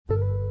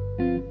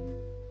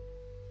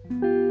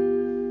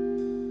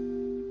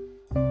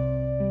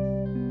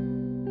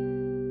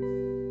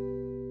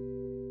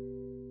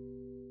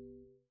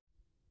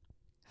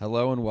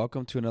Hello and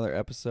welcome to another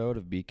episode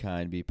of Be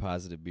Kind, Be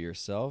Positive, Be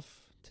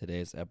Yourself. Today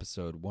is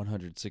episode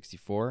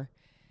 164,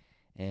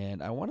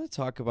 and I want to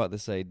talk about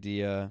this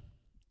idea,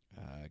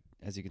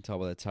 as you can tell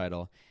by the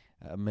title,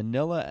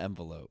 Manila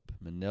envelope,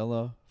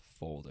 Manila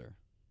Folder.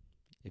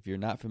 If you're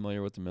not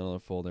familiar with the Manila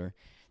Folder,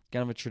 it's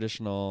kind of a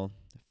traditional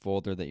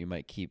folder that you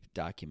might keep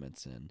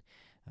documents in.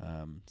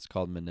 It's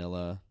called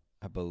Manila,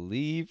 I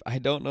believe. I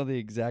don't know the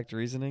exact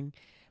reasoning,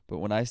 but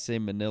when I say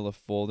Manila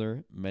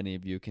Folder, many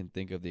of you can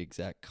think of the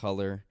exact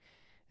color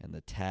and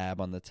the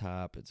tab on the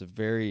top. It's a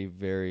very,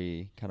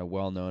 very kind of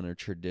well-known or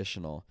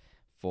traditional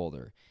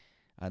folder.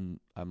 I'm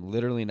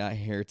literally not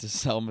here to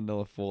sell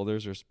Manila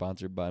Folders or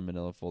sponsored by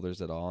Manila Folders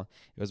at all.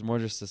 It was more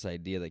just this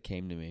idea that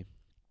came to me.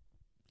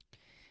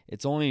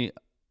 It's only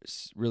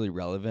really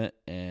relevant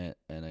and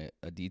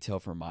a detail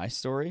for my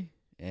story,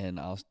 and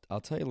I'll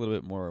tell you a little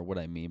bit more what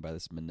I mean by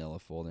this Manila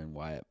Folder and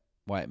why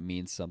it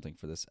means something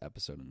for this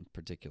episode in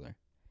particular.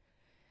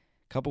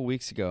 A couple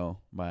weeks ago,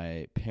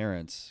 my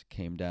parents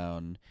came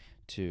down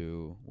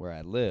to where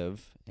I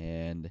live,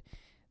 and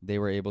they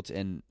were able to,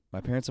 and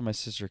my parents and my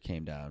sister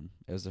came down.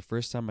 It was the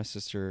first time my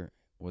sister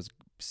was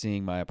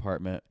seeing my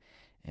apartment,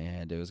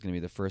 and it was going to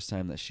be the first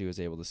time that she was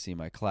able to see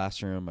my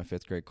classroom, my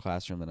 5th grade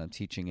classroom that I'm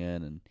teaching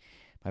in, and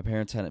my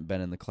parents hadn't been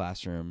in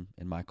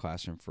my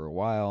classroom for a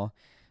while,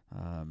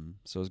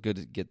 so it was good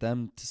to get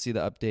them to see the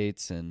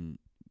updates, and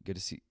good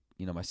to see,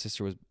 my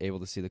sister was able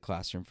to see the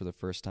classroom for the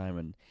first time,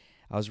 and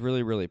I was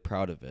really, really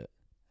proud of it.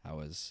 I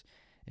was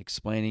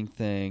explaining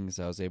things.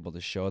 I was able to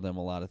show them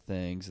a lot of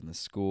things in the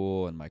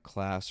school and my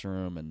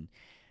classroom, and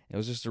it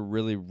was just a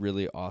really,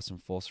 really awesome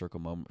full circle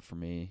moment for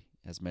me.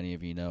 As many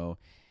of you know,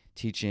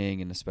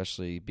 teaching and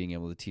especially being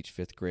able to teach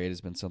 5th grade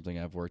has been something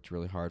I've worked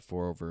really hard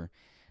for over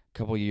a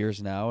couple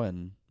years now,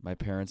 and my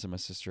parents and my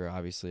sister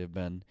obviously have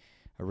been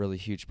a really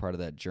huge part of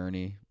that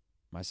journey,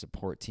 my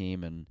support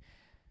team, and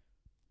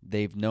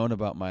they've known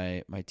about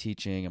my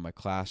teaching and my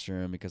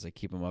classroom because I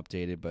keep them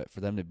updated, but for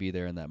them to be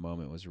there in that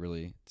moment was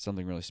really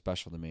something really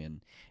special to me,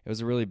 and it was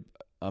a really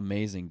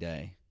amazing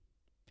day.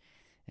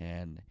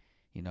 And,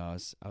 I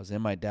was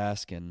in my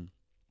desk, and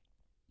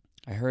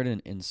I heard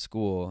in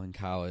school, in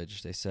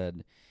college, they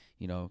said,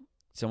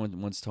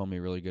 someone once told me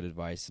really good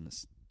advice, and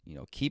it's,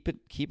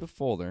 keep a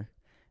folder.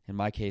 In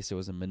my case, it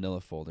was a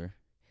Manila folder.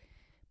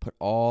 Put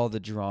all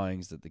the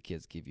drawings that the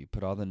kids give you,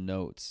 put all the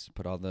notes,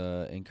 put all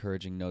the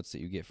encouraging notes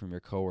that you get from your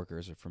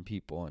coworkers or from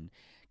people, and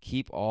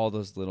keep all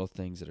those little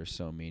things that are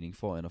so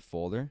meaningful in a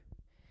folder.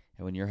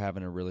 And when you're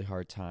having a really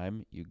hard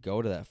time, you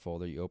go to that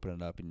folder, you open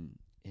it up, and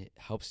it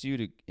helps you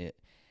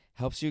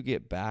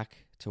get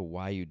back to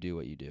why you do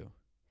what you do.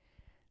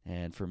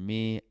 And for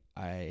me,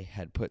 I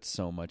had put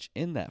so much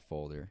in that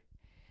folder,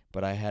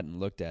 but I hadn't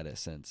looked at it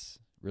since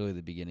really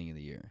the beginning of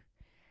the year.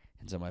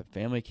 And so my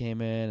family came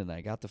in, and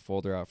I got the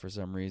folder out for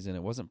some reason.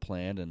 It wasn't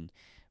planned, and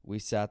we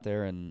sat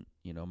there, and,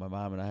 my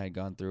mom and I had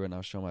gone through it, and I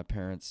was showing my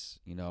parents,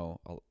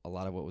 a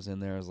lot of what was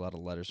in there. Was a lot of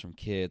letters from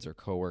kids or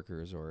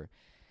coworkers or,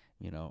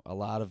 a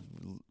lot of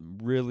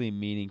really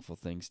meaningful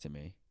things to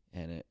me.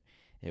 And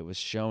it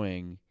was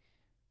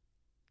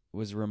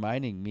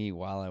reminding me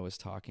while I was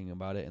talking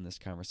about it in this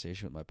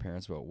conversation with my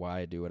parents about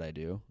why I do what I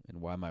do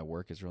and why my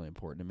work is really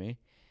important to me.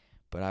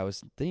 But I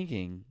was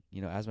thinking,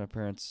 as my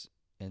parents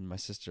and my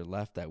sister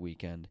left that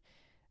weekend,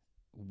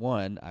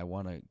 one, I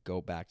want to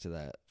go back to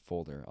that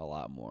folder a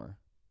lot more.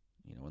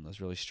 When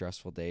those really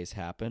stressful days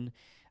happen,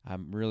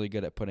 I'm really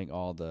good at putting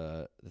all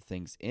the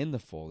things in the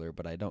folder,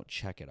 but I don't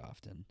check it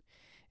often.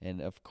 And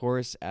of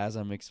course, as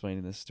I'm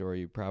explaining this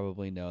story, you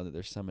probably know that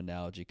there's some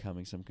analogy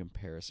coming, some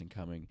comparison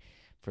coming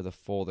for the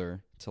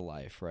folder to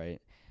life, right?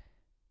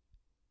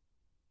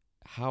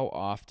 How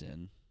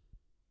often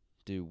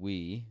do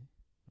we,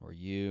 or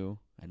you,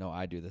 I know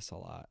I do this a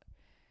lot,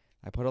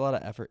 I put a lot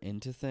of effort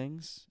into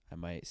things. I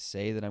might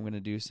say that I'm going to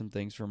do some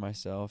things for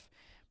myself,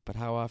 but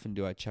how often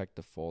do I check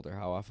the folder?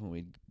 How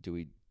often do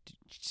we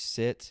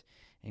sit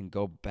and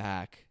go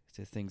back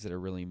to things that are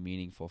really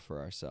meaningful for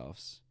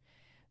ourselves?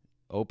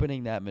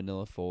 Opening that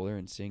Manila folder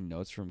and seeing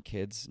notes from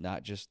kids,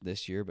 not just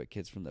this year, but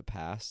kids from the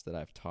past that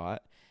I've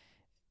taught,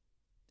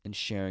 and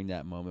sharing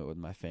that moment with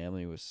my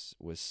family was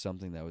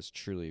something that was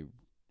truly,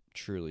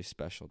 truly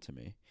special to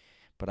me.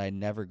 But I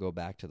never go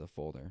back to the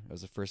folder. It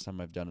was the first time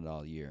I've done it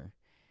all year.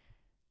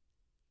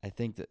 I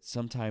think that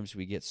sometimes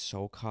we get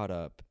so caught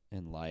up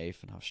in life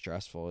and how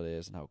stressful it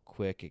is and how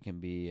quick it can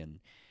be. And,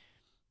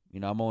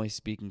 I'm only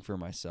speaking for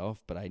myself,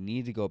 but I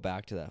need to go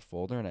back to that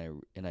folder.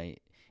 And I,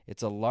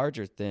 it's a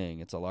larger thing.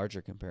 It's a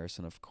larger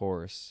comparison, of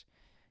course,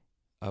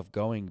 of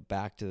going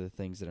back to the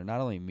things that are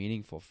not only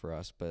meaningful for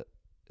us, but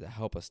that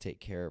help us take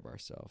care of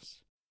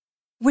ourselves.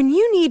 When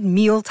you need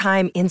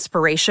mealtime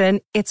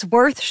inspiration, it's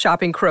worth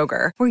shopping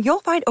Kroger, where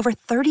you'll find over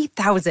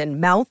 30,000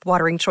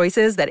 mouth-watering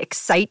choices that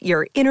excite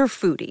your inner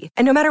foodie.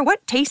 And no matter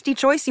what tasty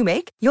choice you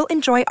make, you'll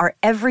enjoy our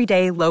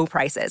everyday low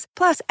prices,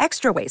 plus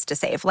extra ways to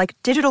save, like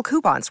digital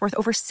coupons worth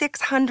over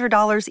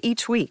 $600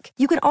 each week.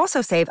 You can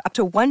also save up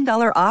to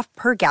 $1 off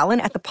per gallon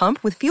at the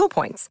pump with fuel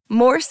points.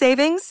 More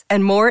savings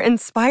and more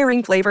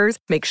inspiring flavors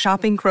make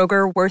shopping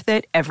Kroger worth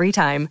it every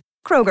time.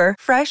 Kroger,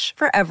 fresh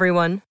for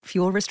everyone.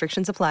 Fuel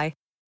restrictions apply.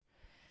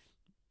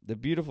 The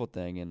beautiful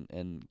thing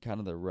and kind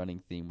of the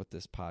running theme with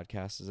this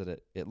podcast is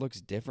that it looks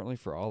differently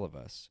for all of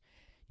us.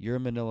 Your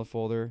manila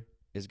folder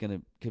is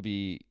could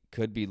be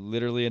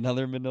literally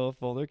another manila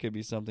folder, could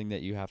be something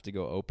that you have to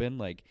go open,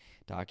 like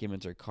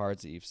documents or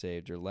cards that you've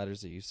saved or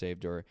letters that you've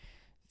saved or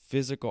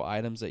physical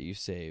items that you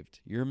saved.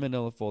 Your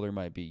manila folder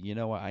might be, you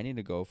know what, I need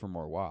to go for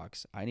more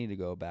walks. I need to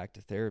go back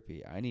to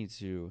therapy. I need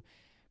to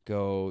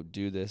go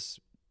do this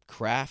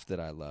craft that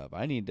I love.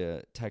 I need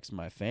to text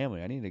my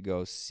family. I need to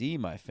go see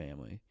my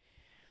family.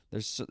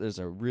 There's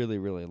a really,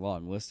 really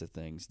long list of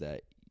things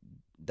that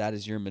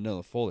is your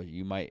manila folder.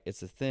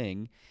 It's a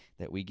thing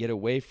that we get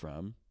away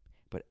from,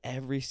 but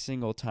every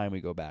single time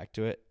we go back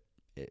to it,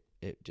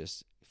 it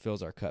just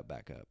fills our cup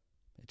back up.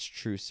 It's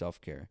true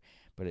self-care,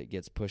 but it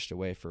gets pushed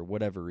away for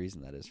whatever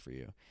reason that is for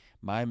you.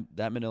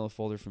 That manila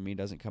folder for me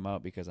doesn't come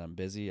out because I'm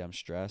busy, I'm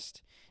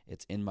stressed.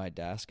 It's in my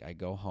desk. I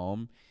go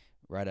home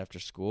right after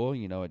school,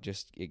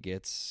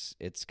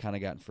 it's kind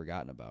of gotten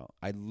forgotten about.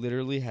 I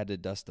literally had to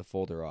dust the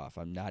folder off.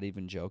 I'm not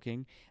even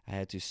joking. I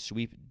had to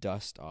sweep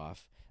dust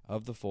off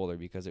of the folder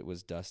because it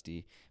was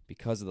dusty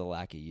because of the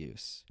lack of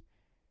use.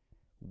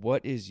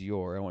 What is I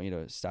want you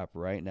to stop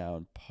right now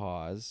and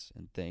pause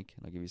and think,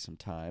 and I'll give you some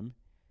time.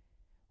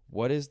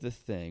 What is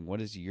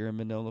your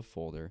manila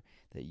folder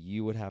that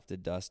you would have to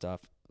dust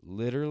off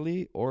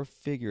literally or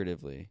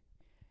figuratively?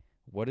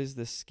 What is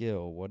the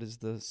skill? What is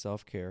the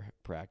self-care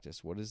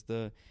practice? What is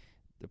the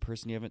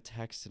person you haven't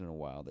texted in a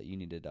while that you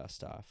need to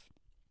dust off?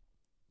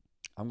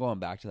 I'm going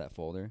back to that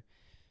folder.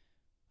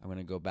 I'm going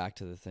to go back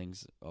to the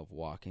things of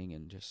walking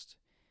and just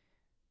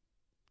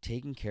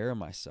taking care of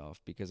myself,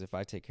 because if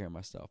I take care of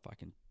myself, I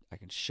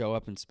can show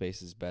up in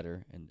spaces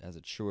better and as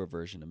a truer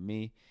version of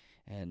me,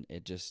 and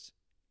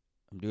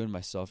I'm doing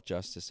myself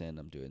justice, and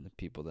I'm doing the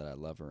people that I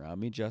love around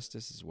me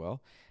justice as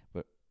well.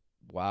 But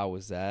wow,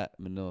 was that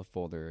manila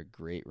folder a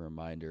great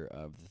reminder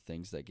of the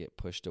things that get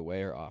pushed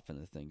away are often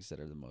the things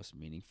that are the most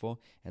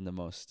meaningful and the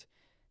most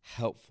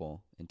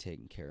helpful in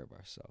taking care of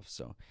ourselves.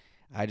 So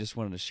I just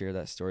wanted to share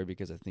that story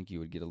because I think you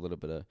would get a little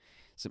bit of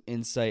some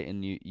insight,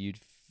 and you'd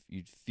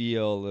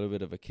feel a little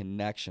bit of a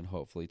connection,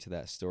 hopefully, to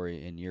that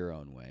story in your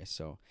own way.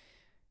 So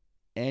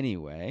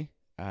anyway,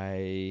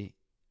 I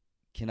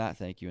cannot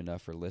thank you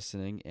enough for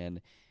listening.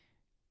 And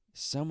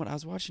I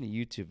was watching a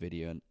YouTube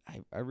video, and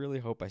I really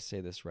hope I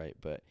say this right,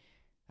 but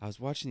I was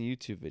watching the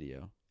YouTube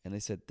video, and they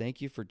said,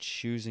 thank you for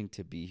choosing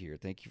to be here.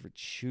 Thank you for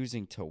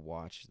choosing to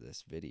watch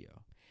this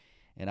video.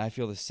 And I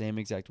feel the same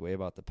exact way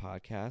about the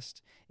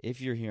podcast. If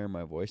you're hearing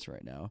my voice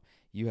right now,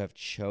 you have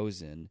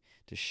chosen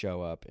to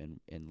show up and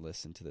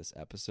listen to this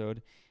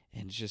episode.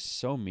 And it's just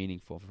so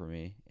meaningful for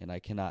me, and I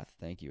cannot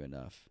thank you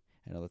enough.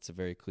 I know that's a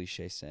very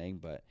cliche saying,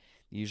 but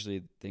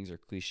usually things are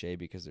cliche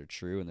because they're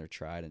true and they're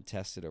tried and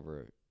tested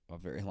over a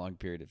very long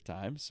period of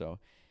time. So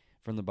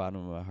from the bottom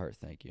of my heart,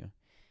 thank you.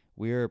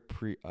 We are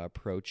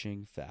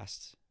approaching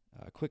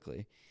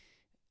quickly,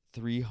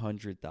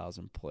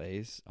 300,000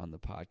 plays on the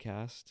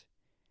podcast.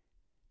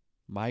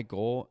 My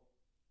goal,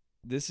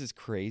 this is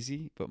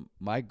crazy, but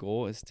my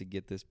goal is to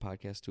get this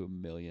podcast to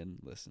 1 million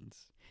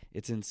listens.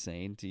 It's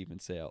insane to even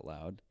say out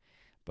loud,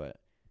 but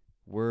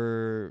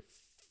we're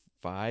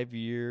 5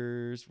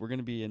 years. We're going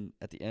to be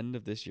at the end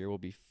of this year, we'll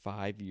be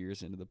 5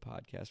 years into the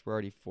podcast. We're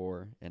already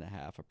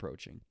 4.5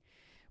 approaching,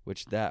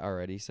 which that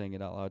already, saying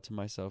it out loud to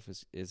myself,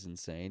 is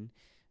insane.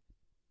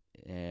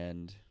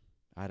 And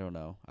I don't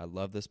know. I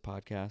love this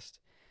podcast.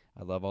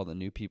 I love all the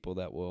new people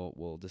that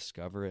will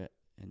discover it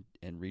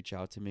and reach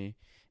out to me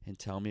and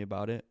tell me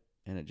about it.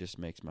 And it just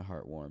makes my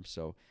heart warm.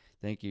 So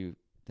thank you,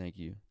 thank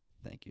you,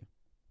 thank you.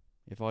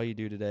 If all you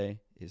do today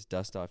is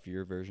dust off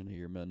your version of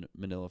your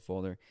manila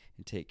folder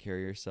and take care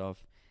of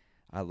yourself,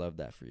 I love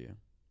that for you.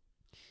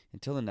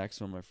 Until the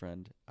next one, my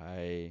friend,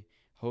 I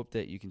hope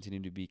that you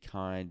continue to be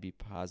kind, be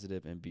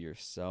positive, and be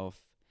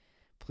yourself.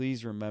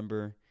 Please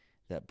remember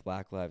that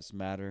Black Lives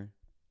Matter,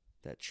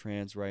 that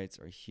trans rights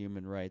are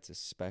human rights,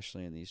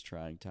 especially in these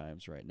trying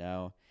times right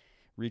now.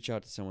 Reach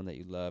out to someone that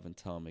you love and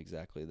tell them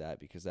exactly that,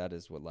 because that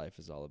is what life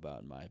is all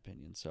about, in my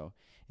opinion. So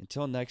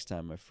until next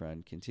time, my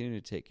friend, continue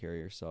to take care of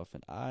yourself,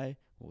 and I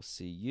will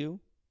see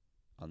you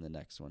on the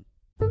next one.